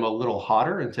running them a little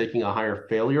hotter and taking a higher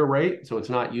failure rate, so it's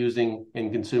not using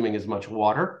and consuming as much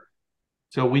water.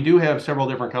 So we do have several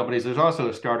different companies. There's also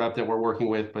a startup that we're working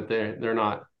with, but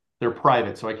they're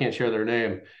private, so I can't share their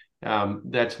name.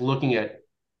 That's looking at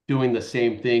doing the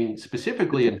same thing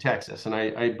specifically in Texas. And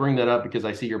I bring that up because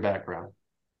I see your background.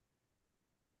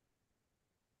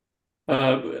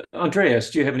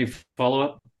 Andreas, do you have any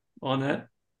follow-up on that?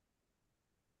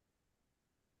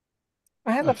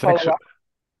 I have a follow-up.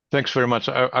 Thanks very much.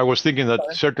 I was thinking that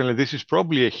certainly this is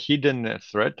probably a hidden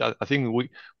threat. I think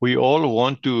we all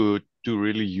want to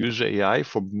really use AI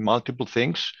for multiple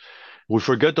things. We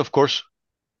forget, of course,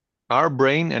 our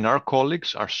brain and our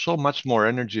colleagues are so much more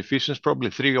energy efficient, probably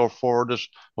 3 or 4 orders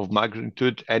of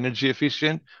magnitude energy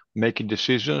efficient, making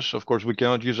decisions. Of course, we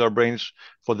cannot use our brains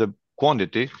for the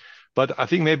quantity, but I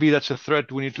think maybe that's a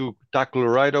threat we need to tackle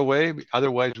right away.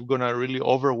 Otherwise, we're going to really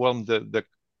overwhelm the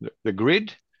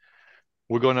grid.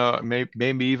 We're going to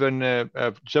maybe even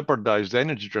jeopardize the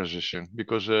energy transition,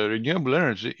 because renewable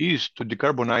energy is to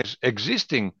decarbonize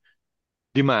existing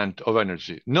demand of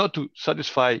energy, not to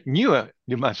satisfy new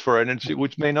demands for energy,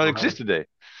 which may not exist today.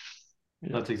 Yeah.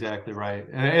 That's exactly right.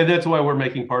 And that's why we're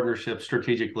making partnerships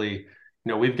strategically.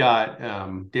 We've got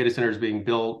data centers being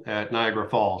built at Niagara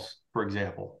Falls, for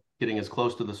example, getting as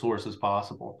close to the source as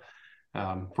possible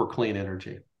for clean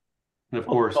energy. And of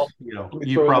course,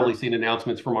 you've probably seen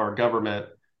announcements from our government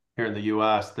here in the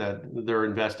U.S. that they're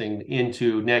investing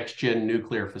into next-gen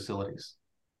nuclear facilities,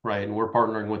 right? And we're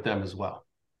partnering with them as well.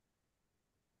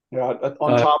 Yeah,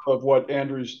 on top of what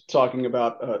Andrew's talking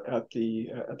about at the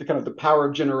kind of the power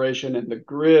generation and the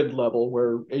grid level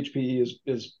where HPE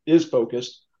is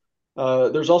focused,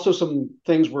 there's also some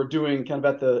things we're doing kind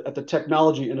of at the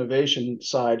technology innovation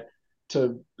side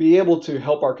to be able to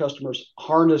help our customers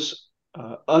harness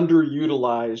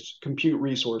underutilized compute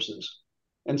resources.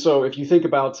 And so if you think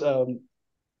about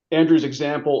Andrew's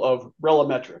example of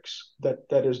RelaMetrics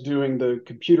that is doing the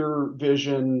computer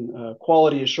vision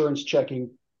quality assurance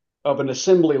checking of an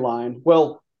assembly line.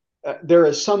 Well, there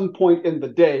is some point in the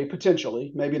day,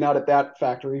 potentially, maybe not at that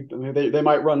factory, I mean, they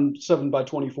might run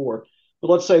 7/24, but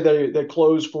let's say they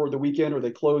close for the weekend or they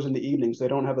close in the evenings, they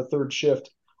don't have a third shift.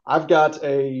 I've got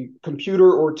a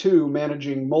computer or two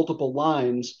managing multiple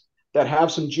lines that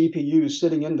have some GPUs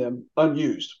sitting in them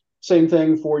unused. Same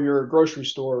thing for your grocery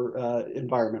store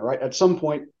environment, right? At some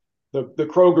point, the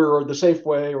Kroger or the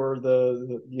Safeway or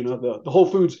the Whole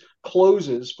Foods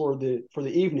closes for the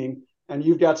evening, and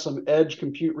you've got some edge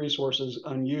compute resources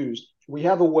unused. We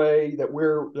have a way that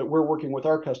we're working with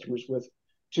our customers with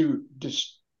to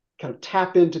just kind of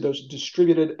tap into those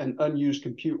distributed and unused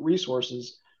compute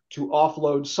resources to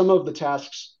offload some of the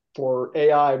tasks for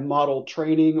AI model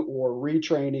training or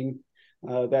retraining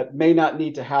that may not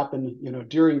need to happen,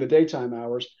 during the daytime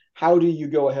hours. How do you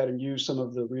go ahead and use some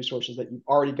of the resources that you've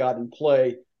already got in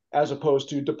play, as opposed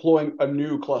to deploying a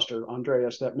new cluster,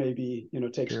 Andreas, that maybe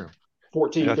takes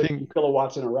 14, 15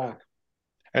 kilowatts in a rack?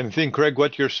 And I think, Craig,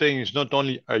 what you're saying is not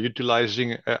only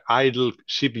utilizing idle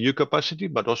CPU capacity,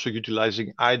 but also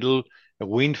utilizing idle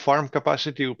wind farm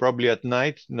capacity. Probably at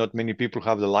night, not many people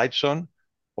have the lights on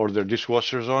or their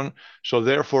dishwashers on. So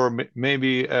therefore,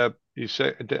 maybe it's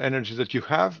the energy that you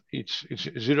have, it's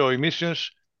zero emissions,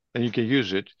 and you can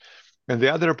use it. And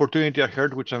the other opportunity I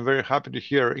heard, which I'm very happy to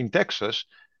hear, in Texas,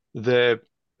 the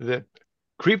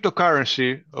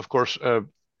cryptocurrency, of course,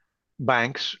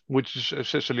 banks, which is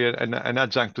essentially an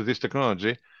adjunct to this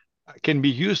technology, can be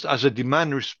used as a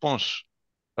demand response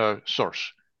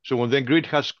source. So when the grid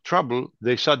has trouble,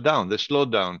 they shut down, they slow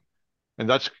down. And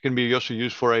that can be also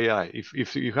used for AI.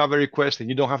 If you have a request and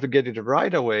you don't have to get it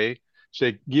right away,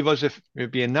 say, give us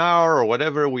maybe an hour or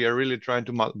whatever, we are really trying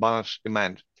to balance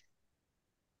demand.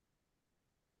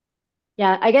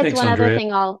 Yeah, I guess one other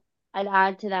thing I'd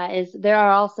add to that is there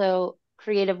are also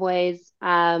creative ways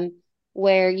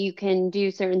where you can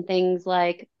do certain things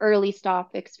like early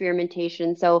stop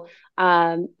experimentation. So,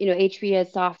 HPE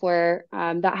has software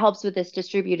that helps with this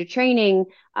distributed training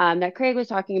that Craig was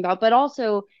talking about, but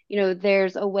also,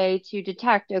 there's a way to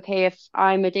detect, okay, if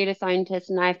I'm a data scientist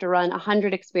and I have to run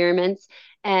 100 experiments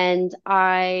and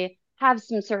I have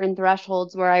some certain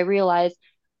thresholds where I realize,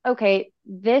 okay,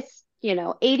 this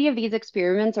 80 of these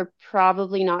experiments are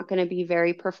probably not going to be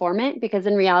very performant, because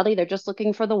in reality, they're just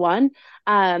looking for the one.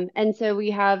 And so we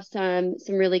have some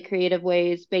really creative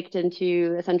ways baked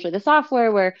into essentially the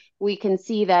software where we can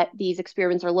see that these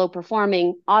experiments are low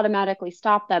performing, automatically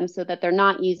stop them so that they're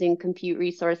not using compute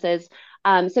resources.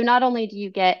 So not only do you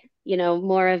get,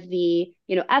 more of the,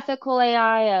 ethical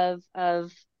AI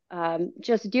of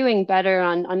just doing better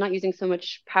on not using so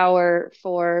much power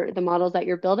for the models that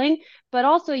you're building, but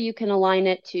also you can align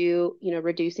it to,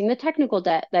 reducing the technical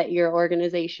debt that your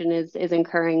organization is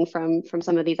incurring from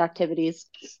some of these activities.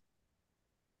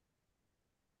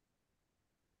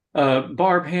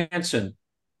 Barb Hansen,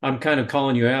 I'm kind of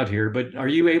calling you out here, but are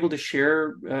you able to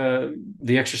share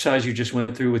the exercise you just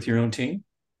went through with your own team?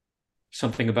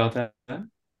 Something about that?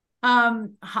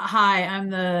 Hi, I'm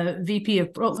the VP of,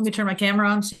 let me turn my camera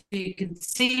on so you can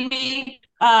see me.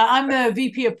 I'm the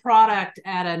VP of product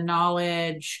at a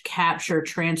knowledge capture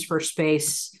transfer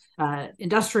space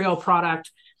industrial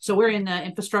product. So we're in the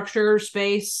infrastructure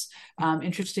space.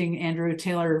 Interesting, Andrew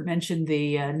Taylor mentioned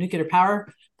the nuclear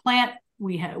power plant.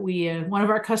 One of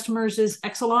our customers is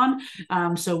Exelon,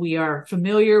 so we are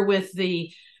familiar with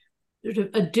the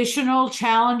additional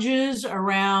challenges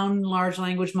around large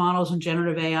language models and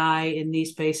generative AI in these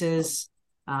spaces.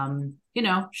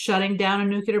 Shutting down a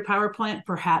nuclear power plant,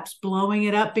 perhaps blowing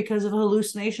it up because of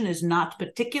hallucination, is not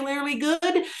particularly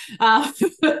good.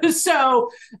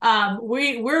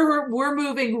 We're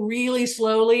moving really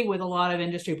slowly with a lot of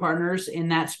industry partners in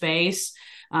that space.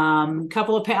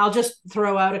 I'll just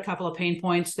throw out a couple of pain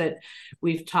points that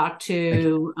we've talked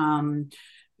to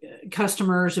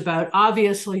customers about.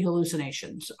 Obviously,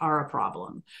 hallucinations are a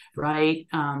problem, right?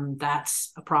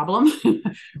 That's a problem,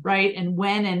 right? And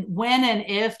when and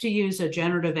if to use a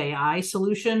generative AI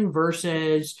solution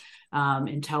versus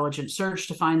intelligent search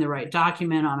to find the right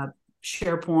document on a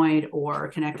SharePoint or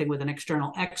connecting with an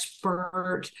external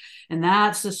expert. And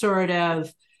that's the sort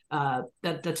of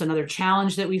that's another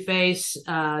challenge that we face.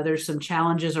 There's some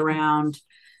challenges around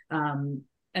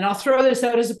and I'll throw this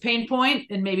out as a pain point,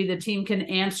 and maybe the team can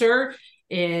answer,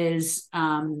 is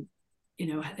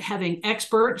having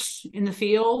experts in the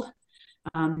field,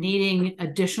 needing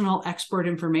additional expert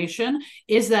information.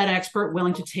 Is that expert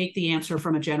willing to take the answer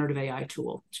from a generative AI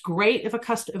tool? It's great if a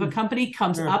company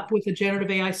comes up with a generative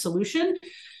AI solution,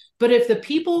 but if the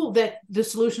people that the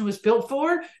solution was built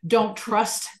for don't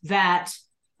trust that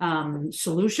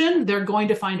solution, they're going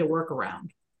to find a workaround.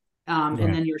 And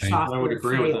then your software I would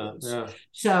agree fails. with that. Yeah.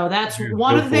 So that's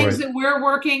one of the things that we're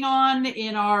working on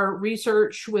in our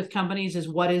research with companies is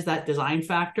what is that design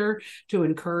factor to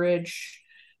encourage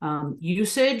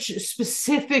usage,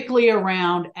 specifically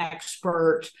around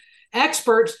experts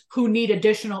who need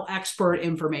additional expert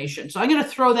information. So I'm going to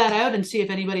throw that out and see if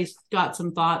anybody's got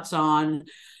some thoughts on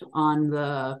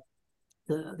the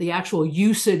actual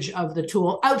usage of the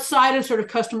tool outside of sort of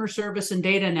customer service and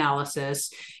data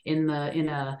analysis in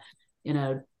a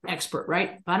expert,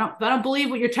 right? If I don't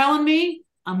believe what you're telling me,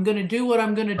 I'm going to do what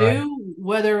I'm going to do,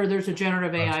 whether there's a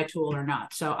generative AI tool or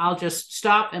not. So I'll just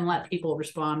stop and let people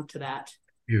respond to that.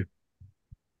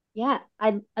 Yeah,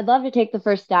 I'd love to take the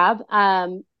first stab.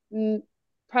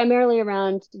 Primarily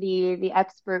around the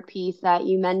expert piece that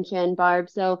you mentioned, Barb.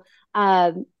 So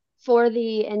for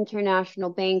the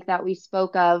international bank that we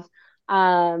spoke of,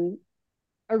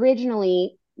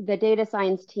 originally the data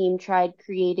science team tried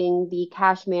creating the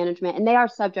cash management, and they are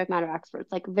subject matter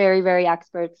experts, like very, very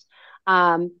experts,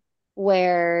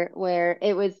 where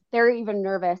they're even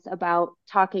nervous about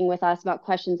talking with us about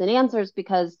questions and answers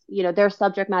because, their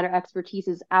subject matter expertise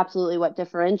is absolutely what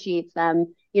differentiates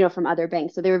them, from other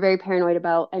banks. So they were very paranoid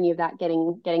about any of that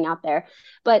getting out there.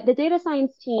 But the data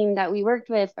science team that we worked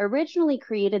with originally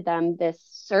created them this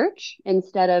search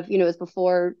instead of, it was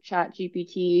before Chat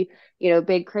GPT,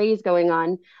 big craze going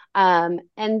on.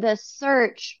 And the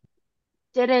search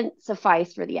didn't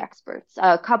suffice for the experts.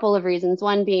 A couple of reasons.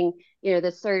 One being,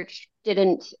 the search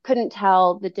couldn't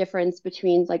tell the difference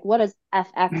between like what does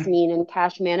FX mean in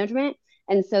cash management.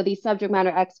 And so these subject matter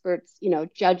experts,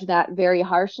 judge that very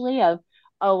harshly of,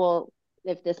 oh, well,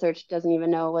 if the search doesn't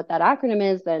even know what that acronym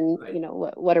is, then,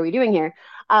 what are we doing here?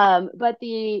 But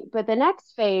the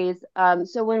next phase,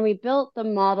 so when we built the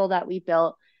model that we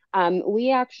built,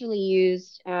 we actually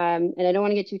used, and I don't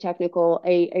want to get too technical,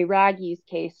 a RAG use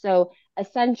case. So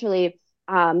essentially,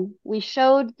 we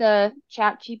showed the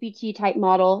Chat GPT type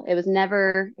model. It was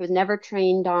never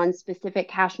trained on specific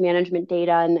cash management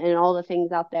data and all the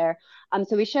things out there.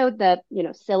 So we showed the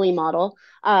silly model,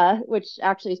 which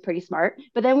actually is pretty smart.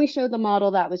 But then we showed the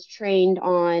model that was trained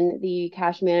on the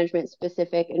cash management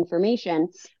specific information.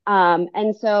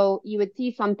 And so you would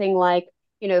see something like,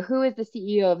 who is the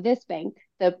CEO of this bank?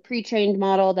 The pre-trained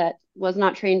model that was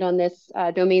not trained on this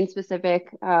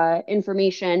domain-specific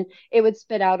information, it would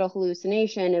spit out a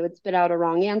hallucination. It would spit out a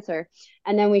wrong answer.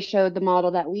 And then we showed the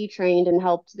model that we trained and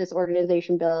helped this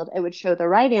organization build. It would show the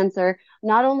right answer.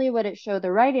 Not only would it show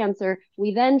the right answer,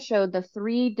 we then showed the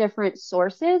 3 different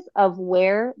sources of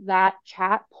where that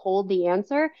chat pulled the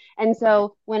answer. And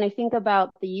so when I think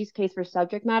about the use case for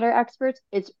subject matter experts,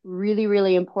 it's really,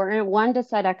 really important, one, to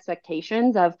set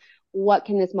expectations of what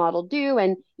can this model do?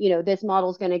 And, this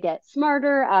model is going to get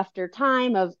smarter after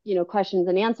time of, questions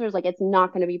and answers. Like, it's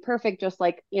not going to be perfect, just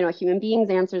like, human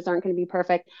beings' answers aren't going to be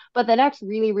perfect. But the next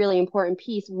really, really important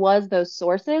piece was those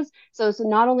sources. So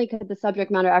not only could the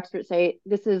subject matter expert say,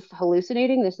 this is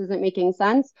hallucinating, this isn't making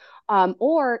sense,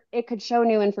 or it could show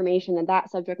new information that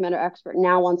that subject matter expert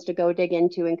now wants to go dig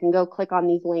into and can go click on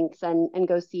these links and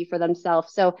go see for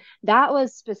themselves. So that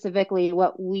was specifically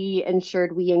what we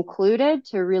ensured we included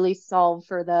to really solve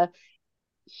for the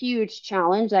huge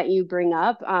challenge that you bring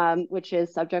up, which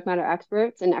is subject matter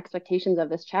experts and expectations of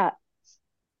this chat.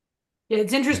 Yeah,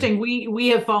 it's interesting. We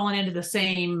have fallen into the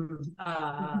same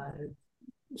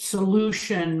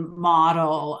solution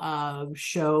model of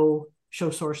show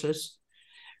sources,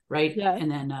 right? Yeah. And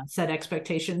then set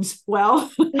expectations. Well,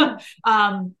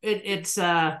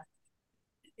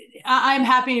 I'm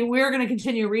happy. We're going to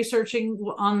continue researching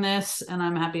on this, and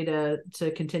I'm happy to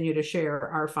continue to share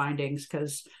our findings,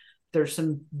 because there's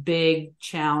some big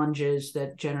challenges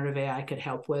that generative AI could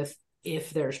help with if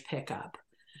there's pickup,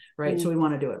 right? So we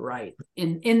want to do it right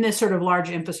in this sort of large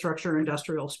infrastructure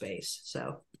industrial space.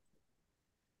 So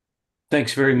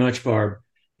thanks very much, Barb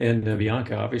and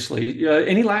Bianca, obviously.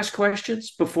 Any last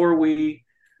questions before we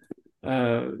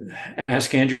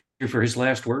ask Andrew for his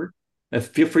last word?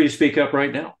 Feel free to speak up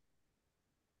right now.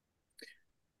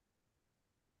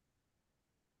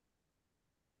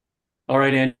 All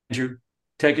right, Andrew,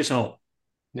 take us home.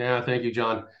 Yeah, thank you,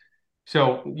 John.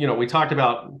 So, we talked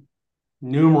about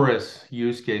numerous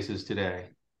use cases today,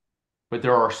 but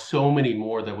there are so many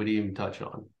more that we didn't even touch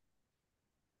on.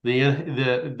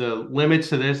 The limits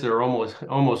to this are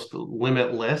almost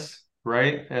limitless,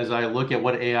 right? As I look at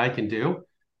what AI can do,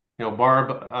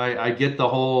 Barb, I get the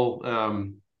whole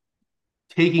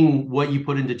taking what you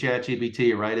put into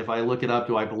ChatGPT, right? If I look it up,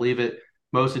 do I believe it?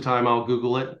 Most of the time, I'll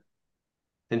Google it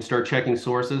and start checking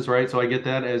sources, right? So I get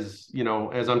that as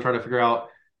I'm trying to figure out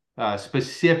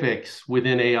specifics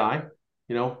within AI,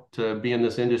 to be in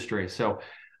this industry. So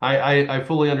I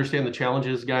fully understand the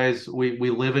challenges, guys. We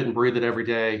live it and breathe it every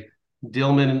day.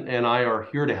 Dillman and I are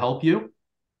here to help you.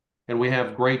 And we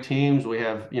have great teams. We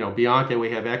have, Bianca,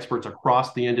 we have experts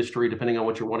across the industry, depending on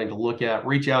what you're wanting to look at.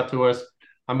 Reach out to us.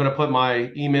 I'm going to put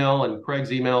my email and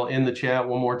Craig's email in the chat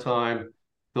one more time.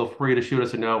 Feel free to shoot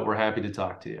us a note. We're happy to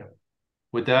talk to you.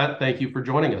 With that, thank you for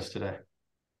joining us today.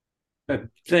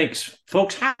 Thanks.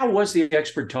 Folks, how was the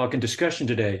expert talk and discussion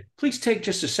today? Please take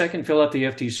just a second, fill out the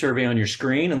FT survey on your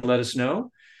screen and let us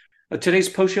know. Today's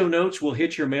post-show notes will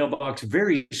hit your mailbox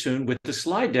very soon with the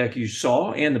slide deck you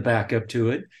saw and the backup to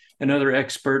it, and other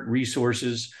expert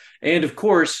resources, and of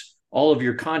course, all of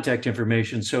your contact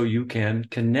information so you can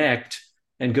connect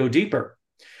and go deeper.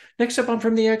 Next up on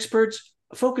From the Experts,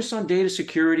 a focus on data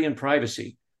security and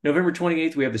privacy. November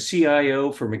 28th, we have the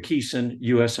CIO for McKesson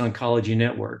US Oncology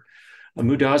Network,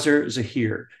 Mudassar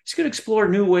Zahir. He's going to explore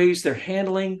new ways they're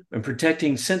handling and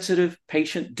protecting sensitive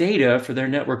patient data for their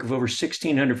network of over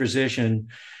 1,600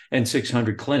 physicians and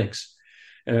 600 clinics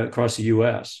across the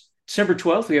U.S. December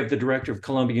 12th, we have the director of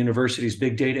Columbia University's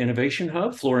Big Data Innovation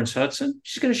Hub, Florence Hudson.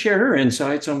 She's going to share her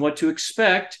insights on what to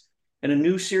expect and a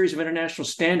new series of international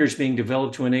standards being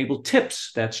developed to enable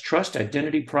TIPS. That's trust,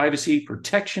 identity, privacy,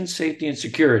 protection, safety, and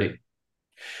security.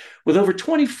 With over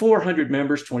 2,400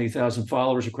 members, 20,000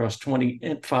 followers across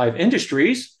 25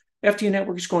 industries, FT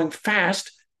Network is going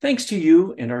fast thanks to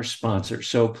you and our sponsors.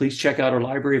 So please check out our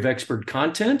library of expert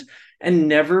content and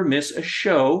never miss a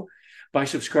show by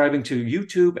subscribing to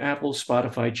YouTube, Apple,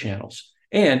 Spotify channels.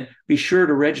 And be sure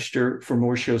to register for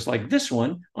more shows like this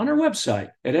one on our website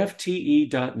at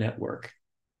fte.network.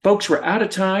 Folks, we're out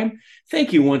of time.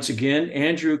 Thank you once again,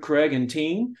 Andrew, Craig, and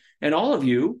team, and all of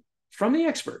you from the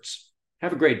experts.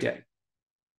 Have a great day.